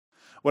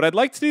What I'd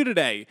like to do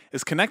today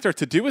is connect our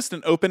Todoist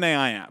and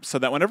OpenAI apps so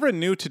that whenever a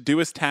new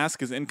Todoist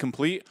task is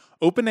incomplete,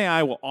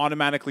 OpenAI will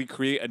automatically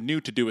create a new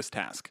Todoist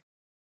task.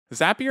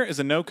 Zapier is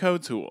a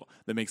no-code tool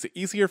that makes it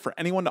easier for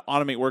anyone to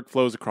automate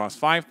workflows across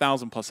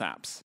 5,000 plus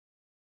apps.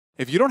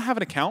 If you don't have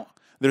an account,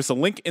 there's a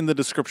link in the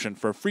description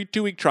for a free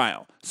 2-week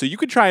trial, so you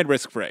could try it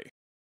risk-free.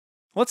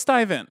 Let's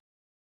dive in.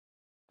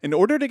 In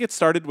order to get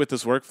started with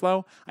this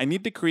workflow, I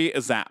need to create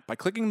a Zap by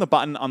clicking the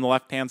button on the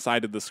left-hand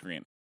side of the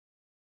screen.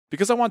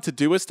 Because I want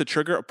Todoist to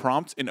trigger a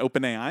prompt in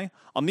OpenAI,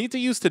 I'll need to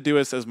use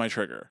Todoist as my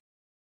trigger.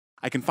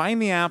 I can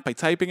find the app by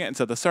typing it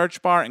into the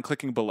search bar and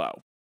clicking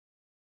below.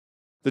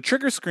 The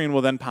trigger screen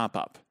will then pop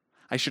up.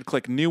 I should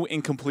click New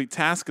Incomplete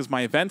Task as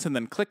my event and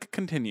then click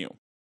Continue.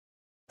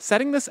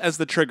 Setting this as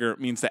the trigger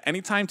means that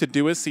anytime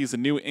Todoist sees a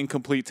new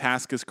incomplete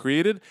task is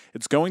created,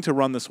 it's going to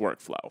run this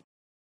workflow.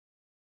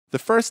 The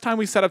first time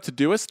we set up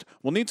Todoist,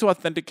 we'll need to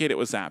authenticate it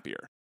with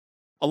Zapier.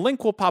 A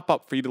link will pop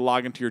up for you to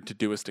log into your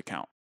Todoist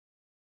account.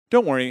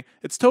 Don't worry,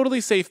 it's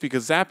totally safe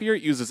because Zapier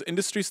uses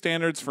industry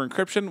standards for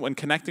encryption when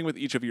connecting with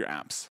each of your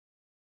apps.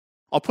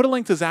 I'll put a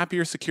link to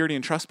Zapier's security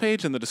and trust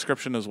page in the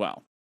description as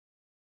well.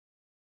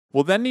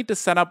 We'll then need to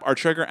set up our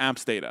Trigger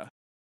Apps data.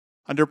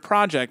 Under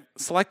Project,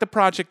 select the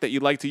project that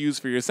you'd like to use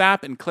for your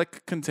Zap and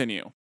click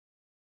Continue.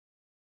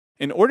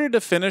 In order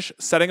to finish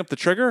setting up the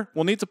trigger,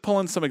 we'll need to pull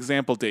in some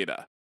example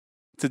data.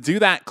 To do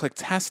that, click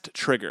Test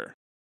Trigger.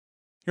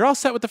 You're all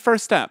set with the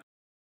first step.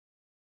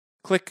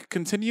 Click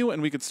Continue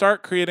and we can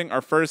start creating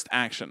our first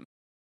action.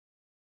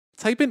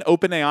 Type in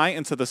OpenAI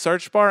into the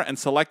search bar and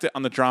select it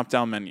on the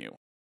drop-down menu.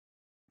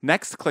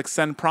 Next, click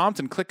Send Prompt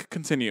and click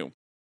Continue.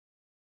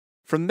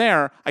 From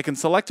there, I can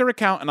select our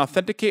account and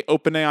authenticate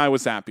OpenAI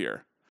with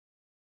Zapier.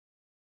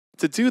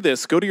 To do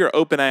this, go to your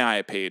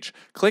OpenAI page,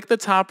 click the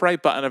top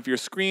right button of your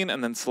screen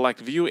and then select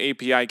View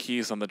API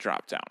Keys on the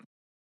drop-down.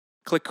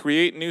 Click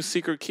Create New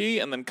Secret Key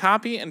and then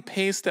copy and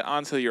paste it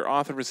onto your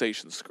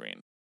authorization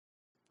screen.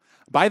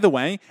 By the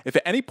way, if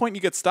at any point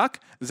you get stuck,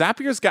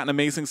 Zapier's got an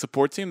amazing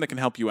support team that can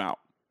help you out.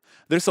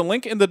 There's a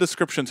link in the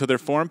description to their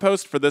forum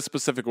post for this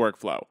specific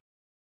workflow.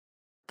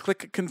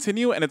 Click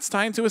Continue and it's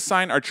time to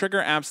assign our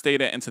Trigger Apps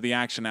data into the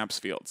Action Apps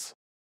fields.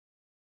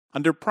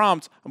 Under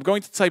Prompt, I'm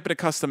going to type in a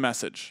custom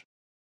message.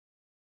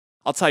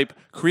 I'll type,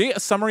 create a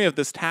summary of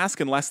this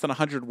task in less than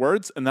 100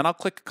 words, and then I'll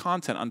click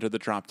Content under the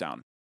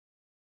dropdown.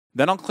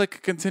 Then I'll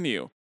click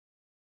Continue.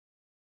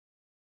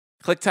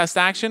 Click Test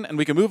Action, and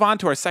we can move on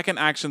to our second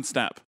action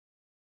step.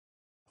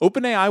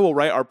 OpenAI will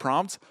write our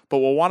prompt, but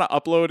we'll want to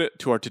upload it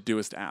to our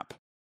Todoist app.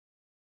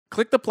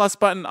 Click the plus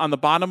button on the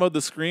bottom of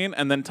the screen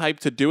and then type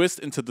Todoist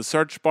into the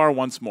search bar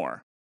once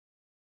more.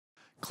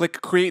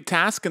 Click Create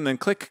Task and then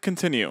click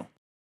Continue.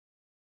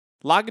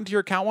 Log into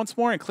your account once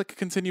more and click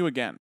Continue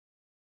again.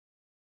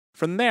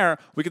 From there,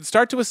 we can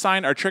start to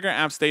assign our Trigger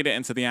Apps data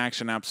into the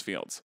Action Apps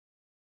fields.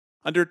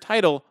 Under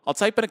Title, I'll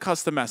type in a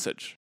custom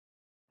message.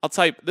 I'll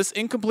type, this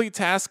incomplete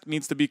task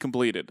needs to be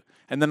completed,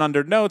 and then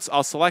under Notes,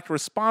 I'll select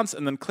Response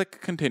and then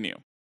click Continue.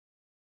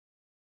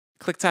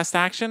 Click Test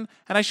Action,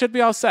 and I should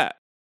be all set.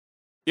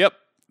 Yep,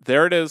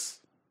 there it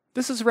is.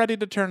 This is ready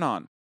to turn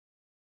on.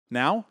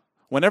 Now,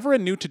 whenever a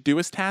new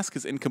Todoist task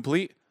is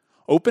incomplete,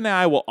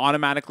 OpenAI will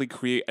automatically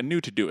create a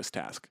new Todoist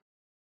task.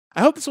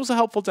 I hope this was a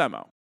helpful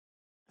demo.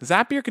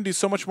 Zapier can do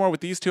so much more with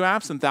these two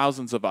apps and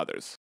thousands of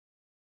others.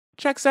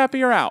 Check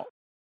Zapier out.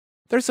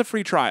 There's a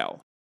free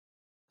trial.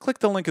 Click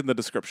the link in the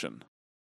description.